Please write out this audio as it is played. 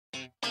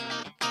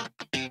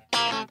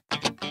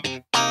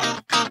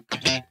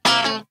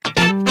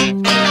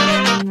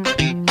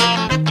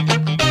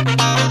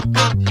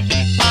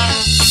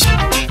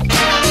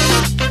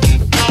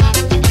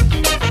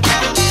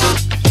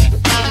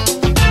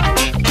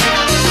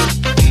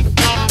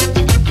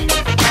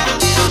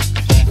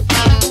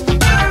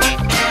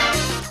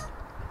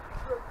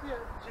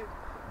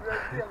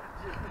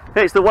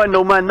It's the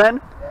Wendal men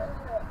then.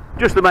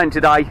 Just the men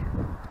today.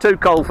 Too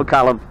cold for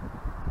Callum.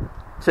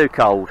 Too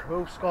cold.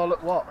 Will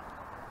Scarlett what?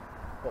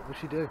 What will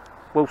she do?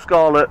 Will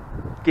Scarlett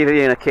give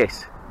Ian a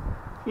kiss?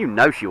 You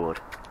know she would.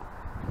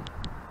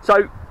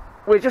 So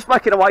we're just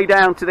making our way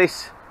down to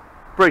this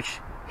bridge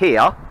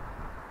here,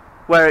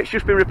 where it's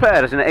just been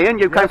repaired, isn't it, Ian?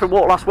 You came from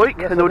walk last week,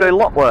 and they were doing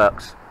lock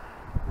works.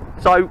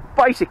 So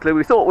basically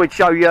we thought we'd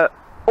show you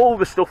all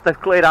the stuff they've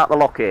cleared out the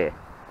lock here,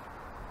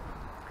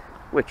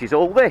 which is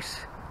all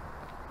this.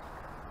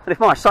 And if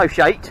my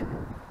associate,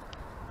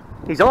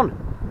 he's on.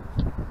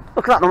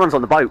 Look at that, the runs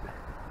on the boat.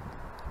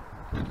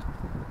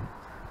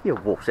 You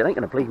wuss, it ain't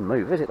going to bleed and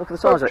move, is it? Look at the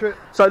size of it.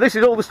 So this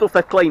is all the stuff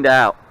they've cleaned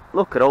out.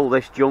 Look at all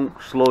this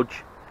junk,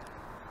 sludge,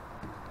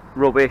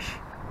 rubbish.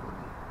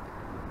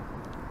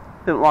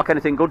 Doesn't look like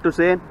anything good, does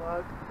it, Ian?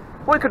 No.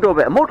 We could do a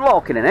bit of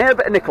mudlarking in here, a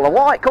bit of nickel and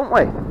white, couldn't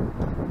we?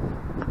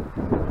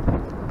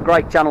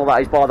 Great channel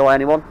that is, by the way,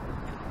 anyone.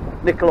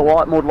 Nickel and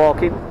white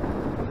mudlarking.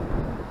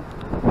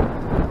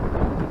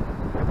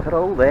 Look at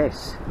all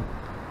this.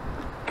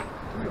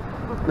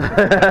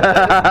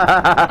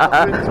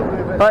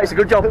 It's a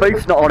good job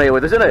Beef's not on here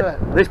with us, isn't it? Yeah.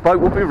 This boat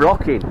will be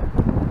rocking.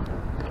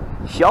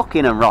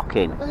 Shocking and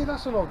rocking. Hey,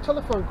 that's an old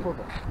telephone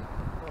cover.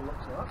 Oh, look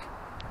at that.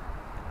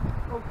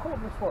 Oh,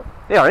 cordless one.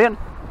 Yeah, Ian.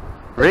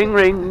 Ring,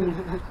 ring.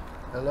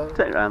 Hello.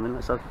 Take it round then,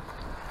 let's have...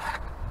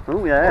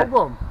 Oh, yeah. Come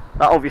on.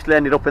 That obviously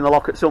ended up in the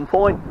lock at some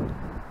point.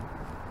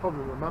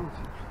 Probably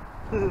romantic.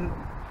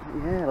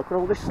 Yeah, look at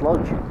all this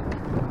sludge.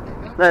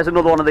 There's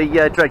another one of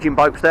the dredging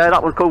boats there.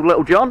 That one's called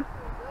Little John.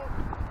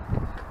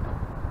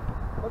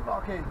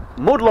 Mudlarking.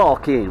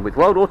 Mudlarking with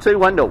World War II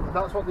Wendal.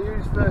 That's what they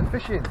use for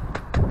fishing.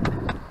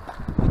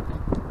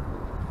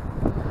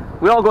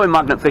 We are going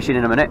magnet fishing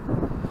in a minute,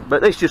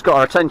 but this just got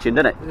our attention,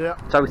 didn't it? Yeah.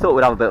 So we thought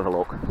we'd have a bit of a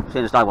look,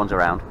 seeing as no one's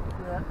around.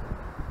 Yeah.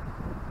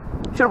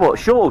 Should have bought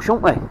a shawl,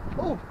 shouldn't we?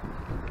 Oh.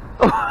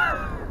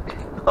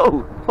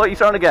 Oh, what are you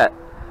trying to get?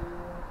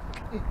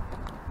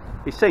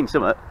 He's seen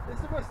something.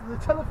 It's the rest of the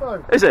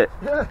telephone. Is it?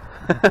 Yeah.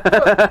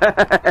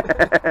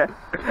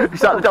 Is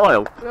that the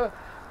dial? Yeah.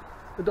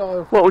 The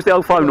dial. What was the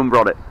old phone number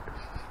on it?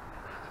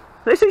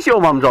 This is your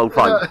mum's old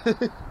phone.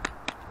 Yeah.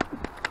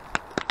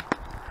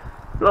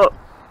 Look.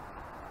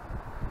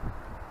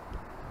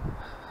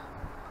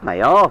 They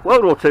are.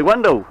 World War II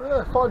Wendal.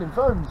 Yeah, finding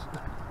phones.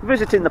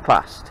 Visiting the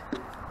past.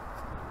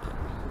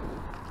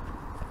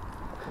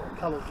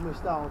 Callum's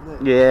missed out on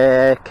this.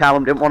 Yeah,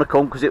 Callum didn't want to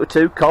come because it was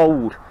too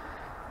cold.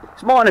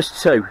 It's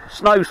 -2.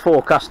 Snow's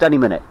forecast any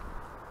minute.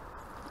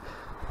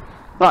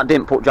 That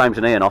didn't put James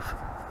and Ian off.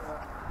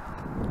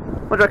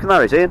 What do you reckon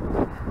that is, Ian?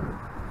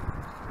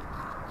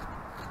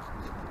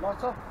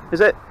 Lighter?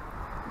 Is it?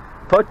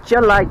 Put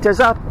your lighters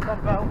up.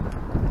 That bell.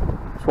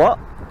 It's what?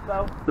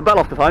 Bell. The bell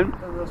off the phone?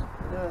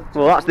 Yeah.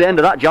 Well, that's the end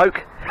of that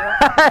joke.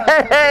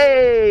 Yeah.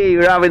 Hey,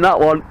 we're having that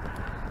one.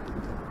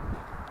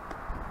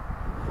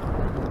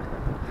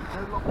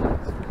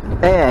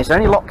 Yeah, is there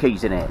any lock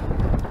keys in here?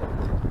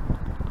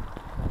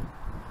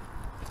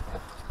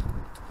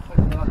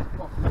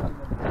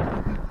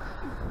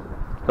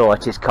 Oh,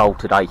 it is cold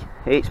today.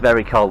 It's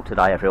very cold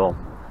today, everyone.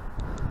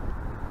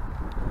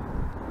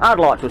 I'd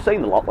like to have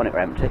seen the lock when it were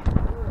empty.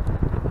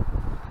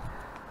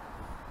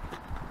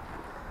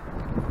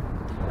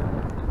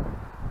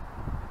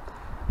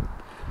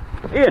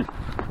 Ian,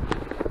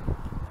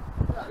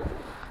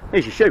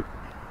 here's your shoe.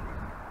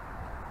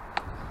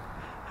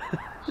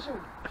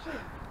 Shoot.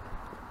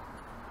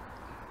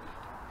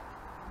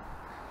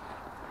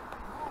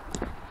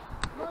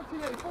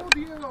 1984, the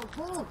year I was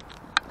born.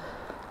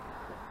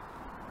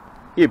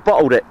 You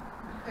bottled it.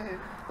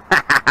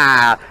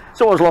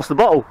 Someone's lost the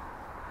bottle.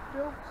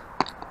 Built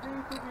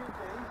WW2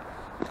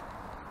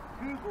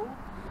 Google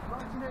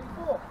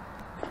 1984.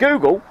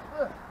 Google?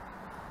 Yeah.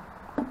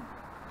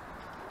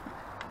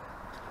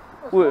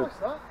 That's We're- nice,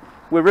 that.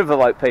 We're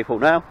riverboat people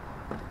now.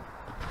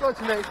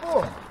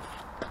 1984.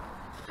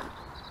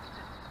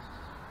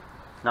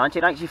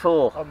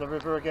 1984. On the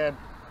river again.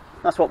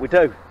 That's what we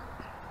do.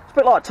 It's a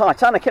bit like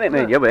Titanic, isn't it,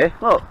 me and you here?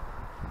 Look.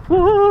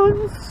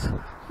 Once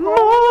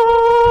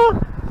more.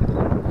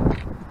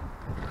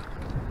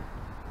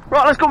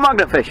 Right, let's go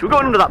magnet fish. We're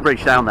going under that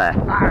bridge down there.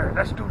 Arr,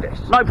 let's do this.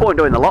 No point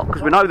doing the lock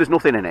because we know there's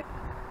nothing in it.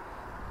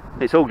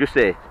 It's all just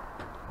here.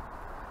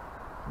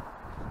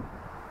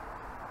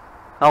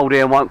 Old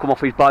Ian won't come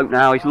off his boat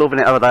now. He's loving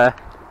it over there.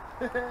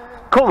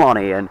 Come on,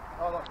 Ian.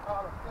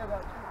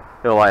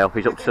 Go way up.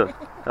 He's up to.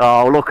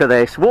 Oh, look at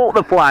this. Walk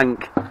the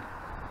plank.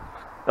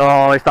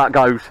 Oh, if that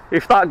goes.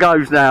 If that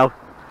goes now.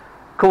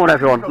 Come on,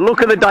 everyone.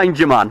 Look at the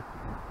danger man.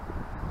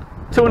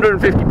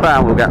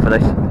 £250 we'll get for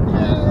this.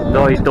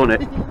 Oh, he's done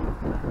it.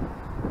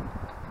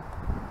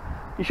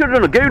 You should have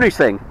done a Goonies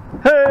thing.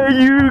 Hey,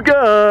 you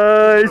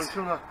guys.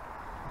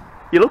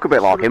 You look a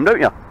bit like him, don't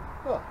you?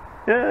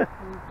 Yeah.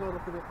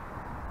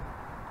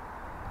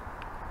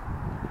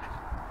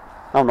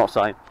 I'm not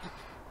saying.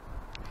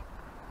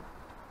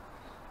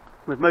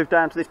 We've moved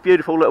down to this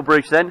beautiful little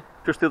bridge then,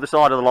 just the other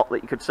side of the lock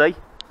that you could see.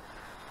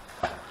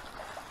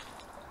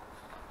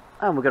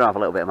 And we're going to have a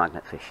little bit of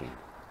magnet fishing.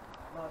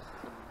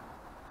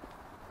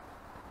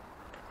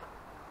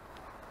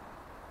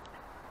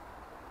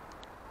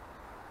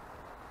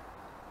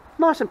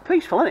 Nice and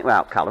peaceful, isn't it,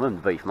 without Callum and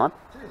the beef man?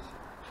 It is.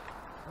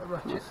 A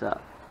ratchet. What's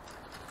that?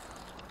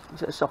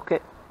 Is it a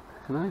socket?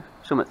 No,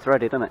 something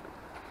threaded, isn't it?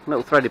 A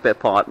little threaded bit of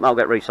pipe, that'll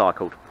get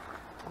recycled.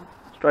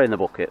 Straight in the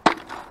bucket.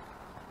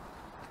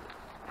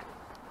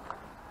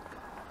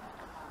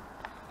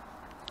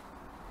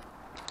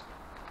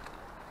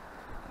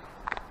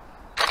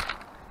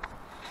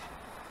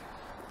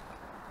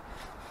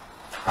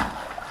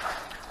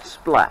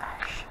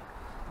 Splash.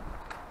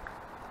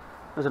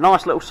 There's a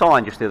nice little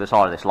sign just the other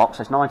side of this lock,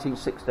 says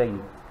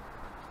 1916.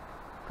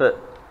 But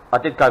I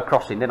did go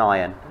crossing, didn't I,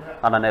 Ian? Yeah.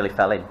 And I nearly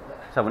fell in.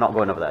 So we're not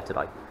going over there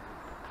today.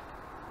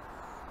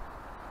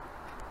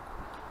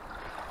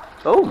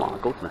 Oh my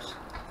goodness.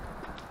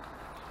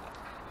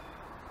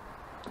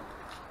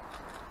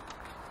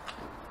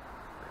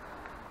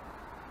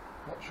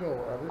 Not sure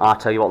what that is. I'll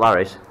tell you what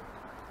that is.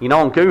 You know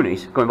on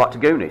Goonies, going back to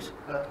Goonies,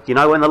 Yeah. you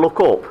know when they look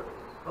up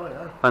Oh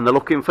yeah. and they're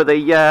looking for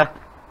the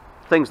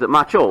things that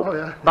match up? Oh,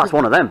 yeah. That's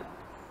one of them.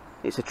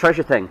 It's a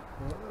treasure thing.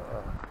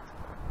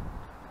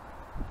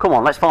 Come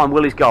on, let's find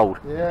Willie's gold.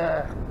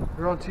 Yeah.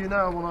 We're on to you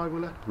now, One Eye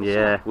Willie.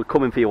 Yeah, we're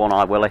coming for you, One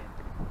Eye Willie.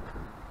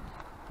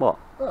 What?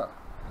 Oh,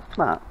 What's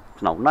that?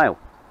 It's an old nail,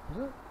 is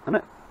it? isn't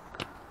it?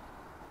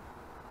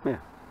 Yeah,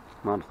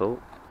 I'd have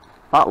thought.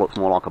 That looks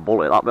more like a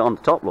bullet, that bit on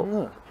the top, look.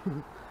 Yeah.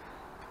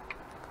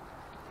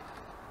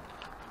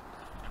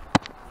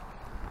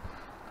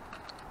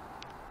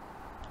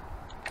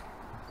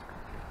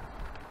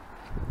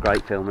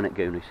 Great film, innit,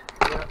 Goonies?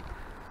 Yeah.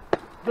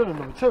 Done a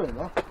number 2 in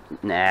there.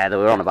 Nah, they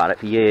were on about it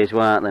for years,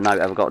 weren't they? No, it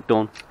ever got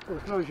done. Well,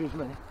 the clothes use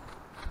me.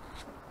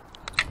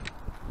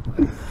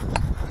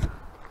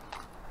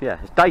 Yeah,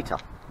 it's data.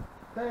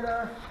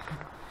 Data.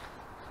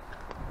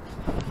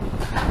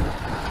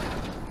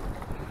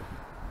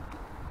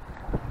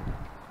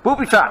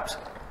 Booby traps!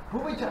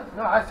 Booby traps.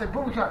 No, I said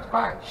booby traps.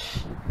 Bang.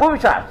 Booby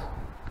traps!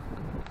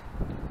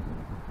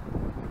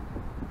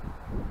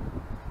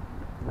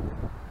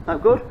 No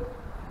good?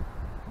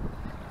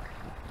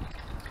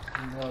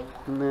 No.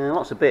 No,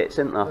 lots of bits,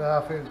 isn't there? Yeah,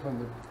 I think it's when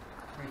we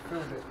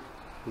filled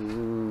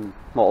it.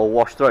 What, all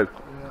washed through?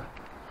 Yeah.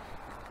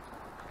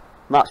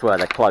 That's where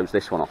they closed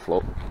this one off,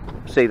 look.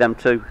 See them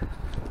two?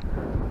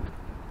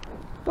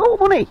 Oh,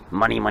 money!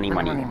 Money, money,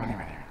 money. Money, money,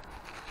 money.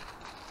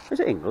 Is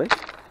it English?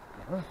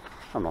 Yeah.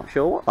 I'm not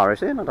sure what that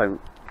is in. I don't.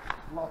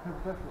 A lot of people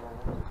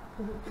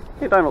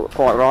definitely. It don't look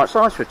quite the right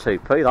size for a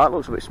 2p. That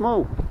looks a bit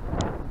small.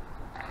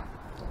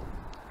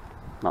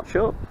 Not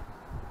sure.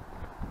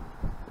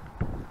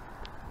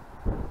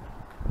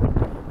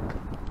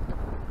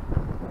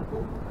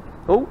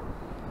 Oh.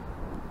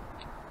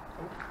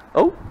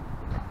 Oh.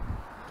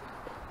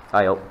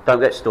 Hey up, don't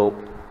get stuck.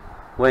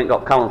 We ain't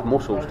got Callum's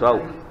muscles to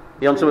help.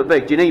 You on something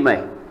big? Do you need me?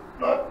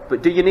 No.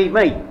 But do you need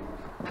me?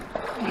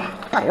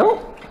 Hey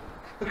up.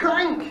 The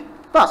crank.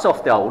 That's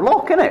off the old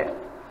lock, isn't it?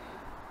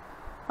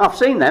 I've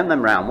seen them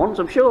round ones,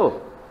 I'm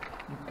sure.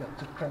 You've got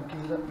to cranky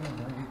that, you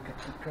know, you've got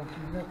to cranky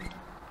that.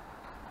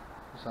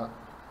 What's that?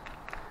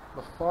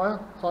 The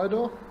fire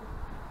door?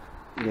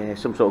 Yeah,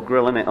 some sort of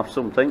grill in it of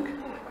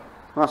something.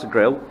 That's a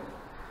grill.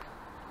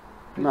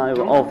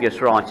 No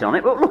obvious writing on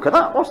it, but look at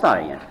that, what's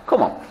that here?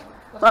 Come on.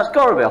 That's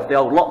got to be off the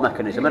old lock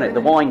mechanism, isn't it?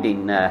 The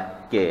winding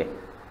gear.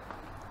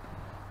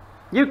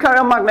 You carry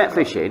on magnet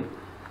fishing,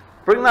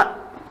 bring that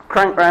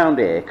crank round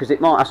here, because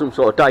it might have some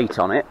sort of date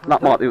on it.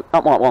 That might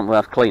want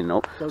worth cleaning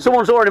up.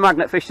 Someone's already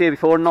magnet fished here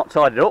before and not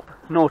tied it up.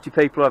 Naughty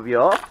people whoever you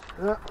are.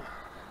 Yeah.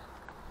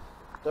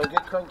 Don't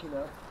get cranky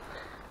now.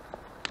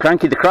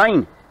 Cranky the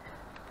crane.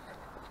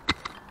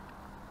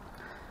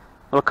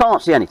 Well, I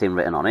can't see anything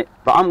written on it,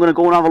 but I'm going to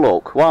go and have a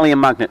look while Ian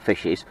magnet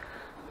fishes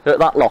at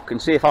that lock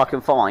and see if I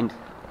can find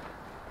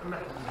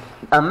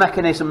a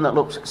mechanism that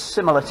looks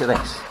similar to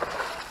this.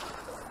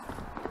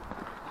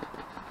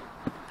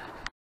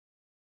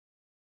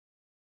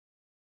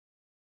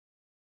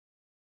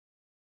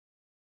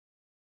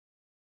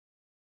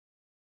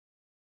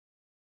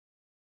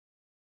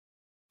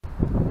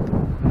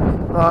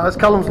 Right, as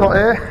Callum's not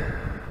here,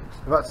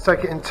 we've had to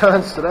take it in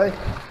turns today.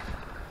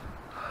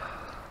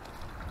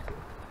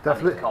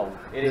 Definitely. It's cold.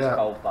 It is Yeah.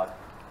 cold though.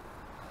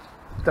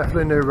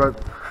 Definitely new rope.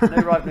 No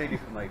rope needed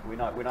for me. We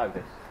know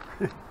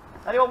this.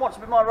 Anyone wants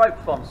to be my rope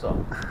sponsor?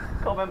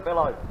 Comment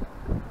below.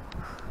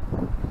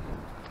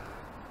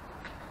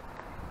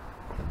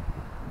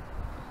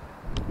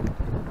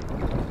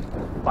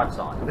 Bad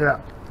sign. Yeah.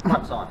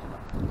 Bad sign for me.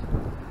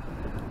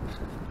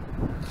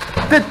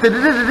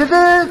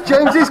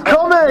 James's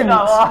comment. You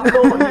know, I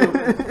thought you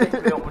were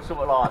picking me up with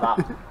something like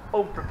that.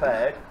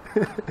 Unprepared.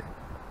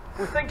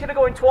 We're thinking of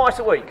going twice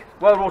a week.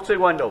 WW2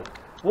 Wendal.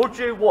 Would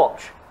you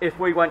watch if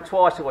we went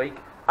twice a week?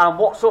 And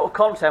what sort of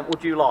content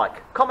would you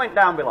like? Comment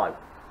down below.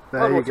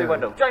 There you WW2 go.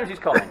 Wendal. James's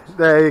comments.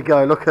 There you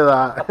go. Look at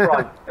that. A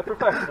pro. A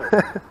professional.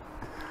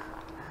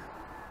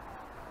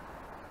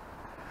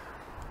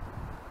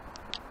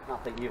 I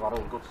think you've had all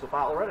the good stuff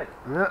out already.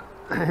 Yeah.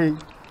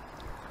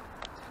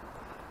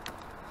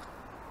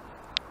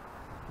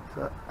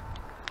 So.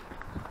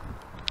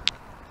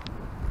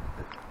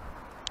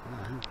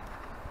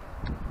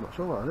 Not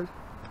sure what that is.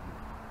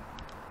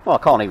 Well, I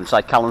can't even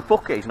say Callum's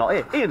bucket, he's not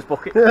here. Ian's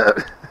bucket. Yeah.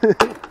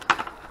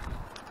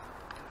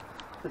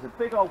 There's a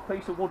big old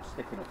piece of wood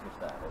sticking up just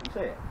there, look, you see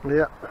it?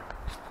 Yeah.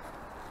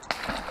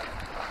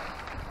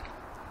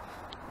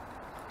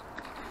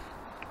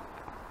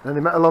 Any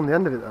metal on the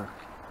end of it though? It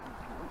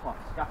looks like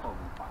a scaffold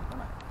in fact,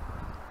 doesn't it?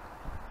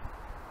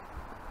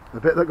 The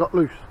bit that got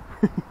loose.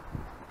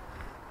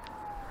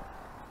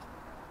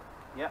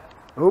 Yep.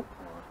 Oh. It's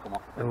come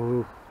off a bit.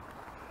 Oh.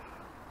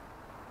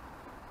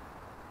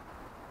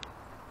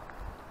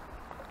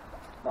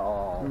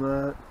 Oh,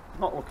 No.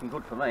 not looking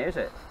good for me, is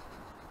it?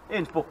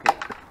 Ian's bucket.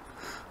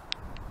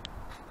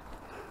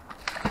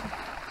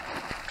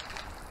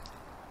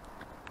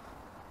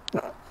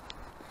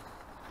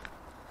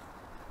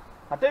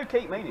 I do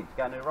keep meaning to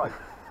go a new road.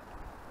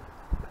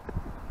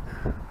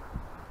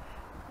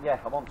 Yeah,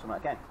 I want some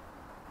again.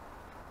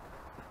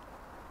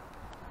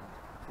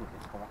 I think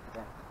it's come off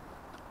again.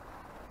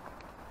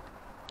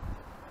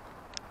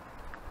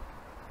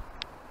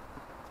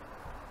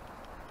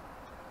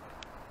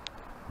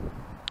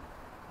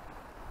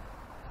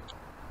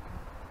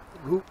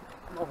 Ooh.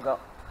 What have we got?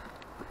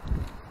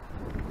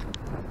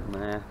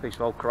 Nah, piece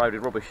of old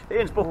corroded rubbish.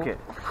 Ian's bucket.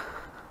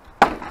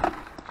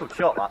 Good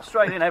shot that,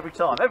 straight in every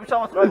time. Every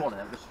time I throw one of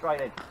them, just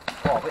straight in.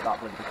 Oh, I bit that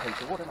bloody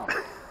piece of wood, didn't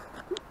I?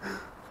 I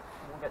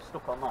won't get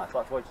stuck on that, so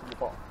that's why it's in the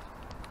bottom.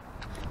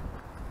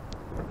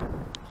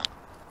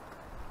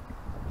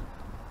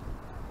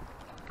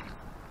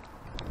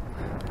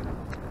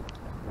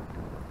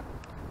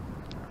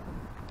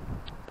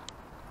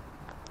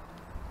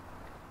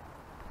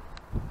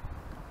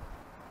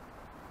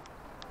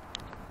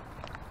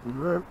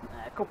 No.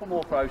 A couple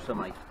more throws for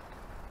me,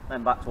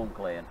 then back to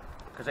Uncle Ian,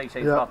 because he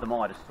seems to have the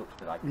Midas touch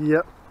today.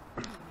 Yep.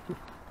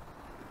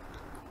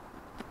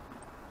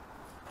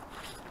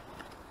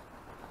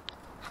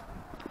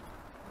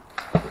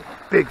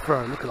 Big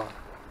throw, look at that.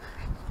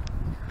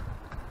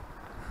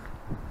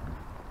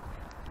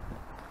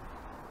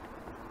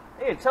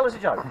 Ian, tell us a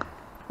joke.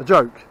 A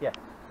joke? Yeah.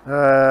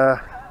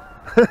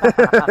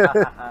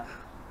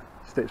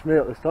 Sticks me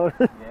up this time.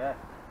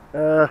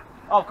 Yeah.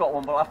 I've got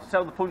one, but I'll have to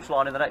tell the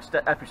punchline in the next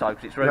episode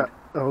because it's rude. Yeah.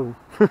 Oh.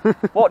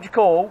 What do you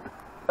call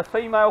a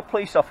female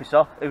police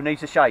officer who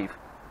needs a shave?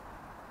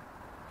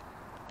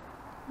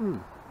 I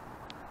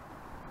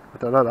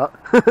don't know that.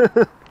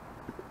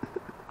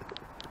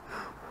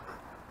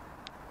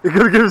 You're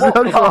going to give us the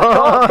answer?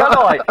 Can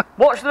I?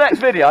 Watch the next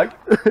video,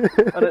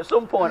 and at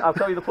some point I'll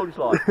tell you the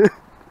punchline.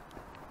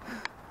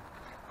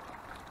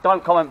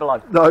 Don't comment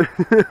below. No.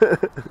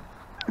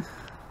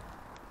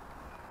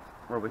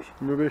 Rubbish.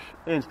 Rubbish.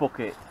 Ian's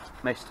bucket.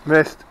 Missed.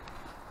 Missed.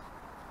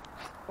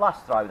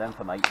 Last throw then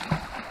for me.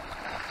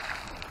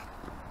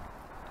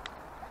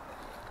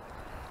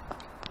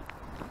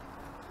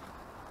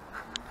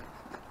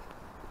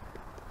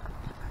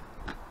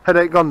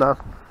 Headache gone now.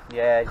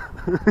 Yeah.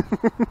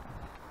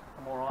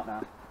 I'm alright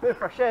now. Bit of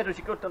fresh air does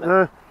you good, doesn't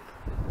it?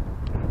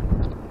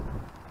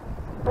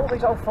 All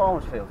these old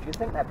farmers' fields, you'd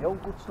think there'd be all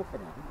good stuff in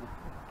there, wouldn't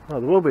you? Oh,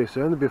 there will be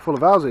soon. They'll be full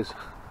of houses.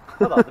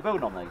 Hello, they're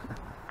building on these.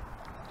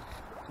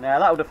 Now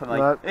that'll do for me.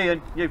 Right.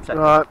 Ian, you take it.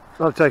 Right,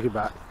 I'll take it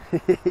back.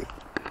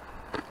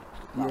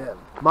 Yeah,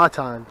 my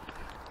time.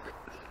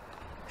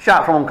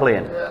 Shout from Uncle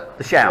Ian. Yeah.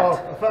 The shout. Oh,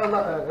 I found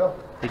that, there we go.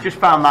 He just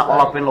found that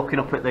while I've been looking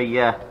up at the...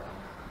 Yeah,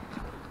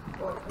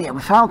 we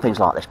found things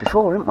like this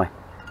before, haven't we?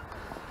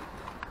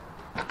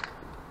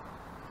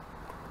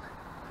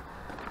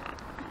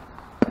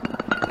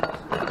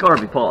 Got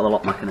to be part of the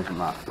lock mechanism,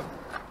 that.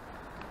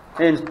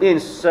 Ian's been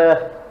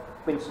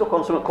stuck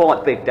on something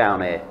quite big down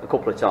here a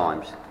couple of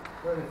times.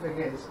 The only thing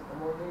is,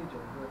 I'm on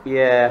region.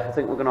 Yeah, I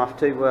think we're going to have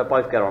to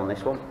both get on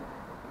this one.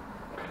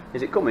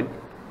 Is it coming?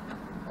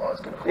 Oh,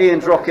 it's gonna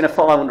Ian's rocking a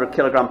 500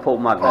 kilogram pull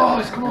magnet. Oh,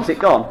 it's come off. Is it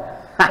gone?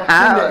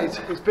 I've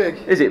seen it. It's big.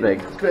 Is it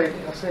big? It's big.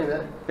 I've seen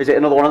it. Is it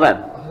another one of them?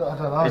 I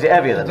don't know. Is it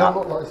heavier than it that? It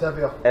don't look like it's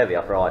heavier.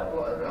 Heavier, right.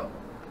 Like heavier.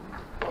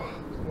 Oh,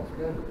 it's come off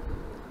again.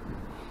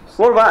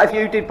 What about if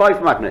you did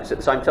both magnets at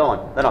the same time?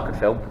 Then I could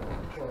film.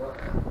 Try that.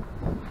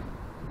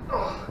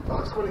 Oh,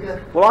 that's good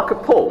again. Well, I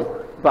could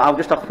pull, but I'll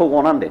just have to pull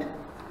one-handed.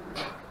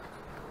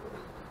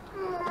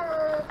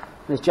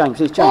 There's James,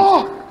 there's James.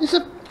 Oh, it's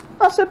a...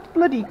 That's a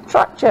bloody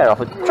track chair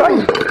off a train,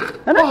 isn't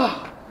it?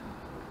 Oh,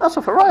 That's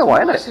off a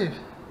railway, isn't it? massive.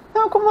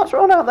 How come that's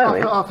run out there,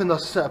 Ian? I think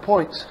that's a set of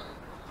points.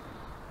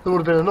 There would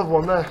have been another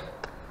one there.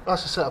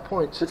 That's a set of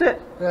points. Is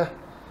it? Yeah.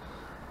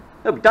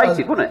 It'll be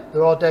dated, wouldn't it?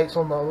 There are dates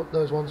on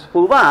those ones.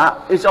 Well,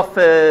 that is off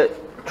a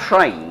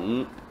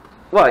train.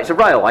 Well, it's a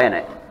railway, isn't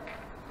it?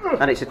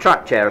 And it's a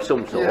track chair of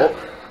some sort. Yeah.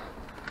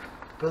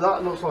 But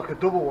that looks like a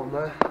double one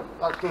there.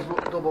 That does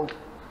look double.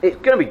 It's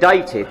going to be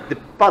dated. The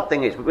bad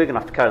thing is we're going to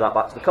have to carry that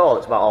back to the car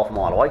that's about half a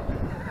mile away.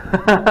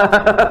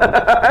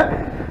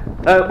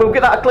 We'll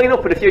get that a clean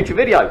up in a future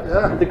video.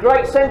 Yeah. The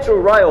Great Central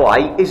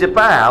Railway is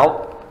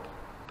about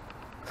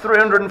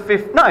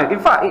 350... No, in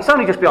fact, it's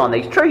only just behind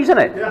these trees, isn't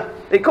it? Yeah.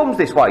 It comes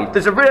this way.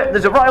 There's a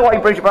railway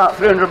bridge about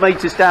 300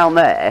 metres down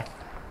there,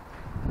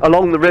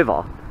 along the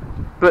river,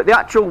 but the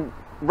actual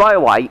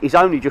railway is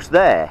only just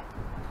there,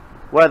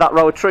 where that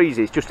row of trees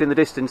is, just in the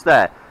distance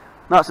there.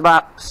 That's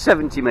about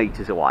 70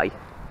 metres away.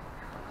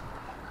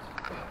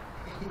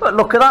 But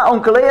look at that,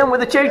 Uncle Ian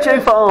with the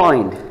choo-choo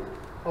find.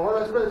 I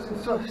wasn't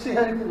expecting to see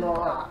anything like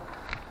that.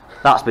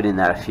 That's been in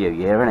there a few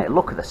years, hasn't it?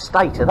 Look at the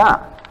state of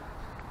that.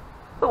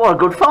 But what a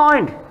good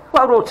find.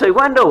 WW2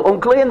 Wendal,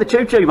 Uncle Ian the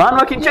choo-choo man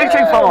making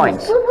choo-choo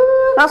finds.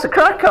 That's a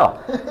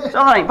cracker. So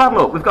that ain't bad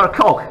luck. We've got a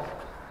cog.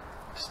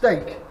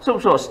 Steak. Some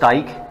sort of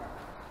steak.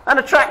 And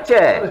a track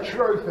chair. And a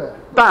trophy.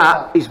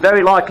 That is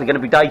very likely going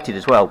to be dated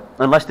as well,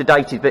 unless the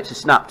dated bits are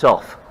snapped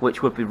off,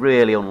 which would be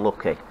really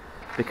unlucky,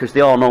 because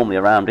they are normally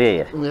around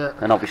here. Yeah.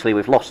 And obviously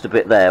we've lost a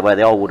bit there where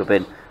the hole would have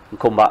been and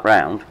come back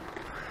round.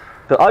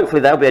 But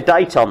hopefully there'll be a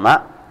date on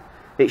that.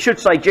 It should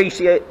say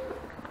GCR,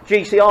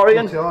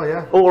 Ian? GCR,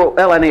 yeah. Or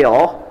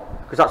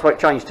LNER, because that's what it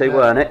changed to,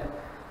 weren't it?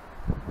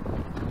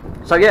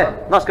 So yeah,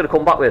 that's going to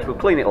come back with us. We'll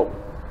clean it up.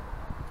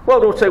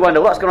 WW2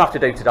 Wendal, that's going to have to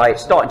do today.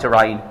 It's starting to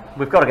rain.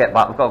 We've got to get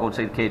back. We've got to go and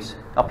see the kids.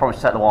 I promise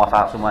to take the wife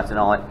out somewhere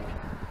tonight.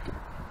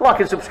 Like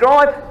and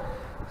subscribe.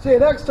 See you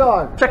next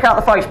time. Check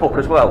out the Facebook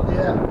as well.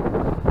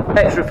 Yeah.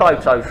 Extra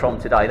photos from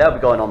today. They'll be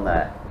going on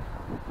there.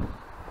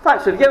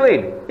 Thanks for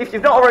viewing. If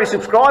you've not already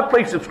subscribed,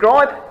 please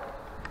subscribe.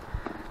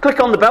 Click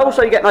on the bell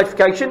so you get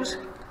notifications.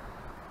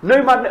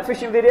 New magnet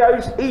fishing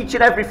videos each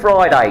and every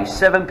Friday,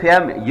 7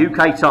 PM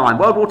UK time.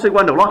 WW2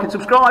 Wendal, like and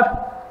subscribe.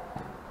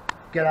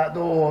 Get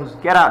outdoors.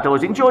 Get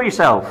outdoors, enjoy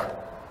yourself.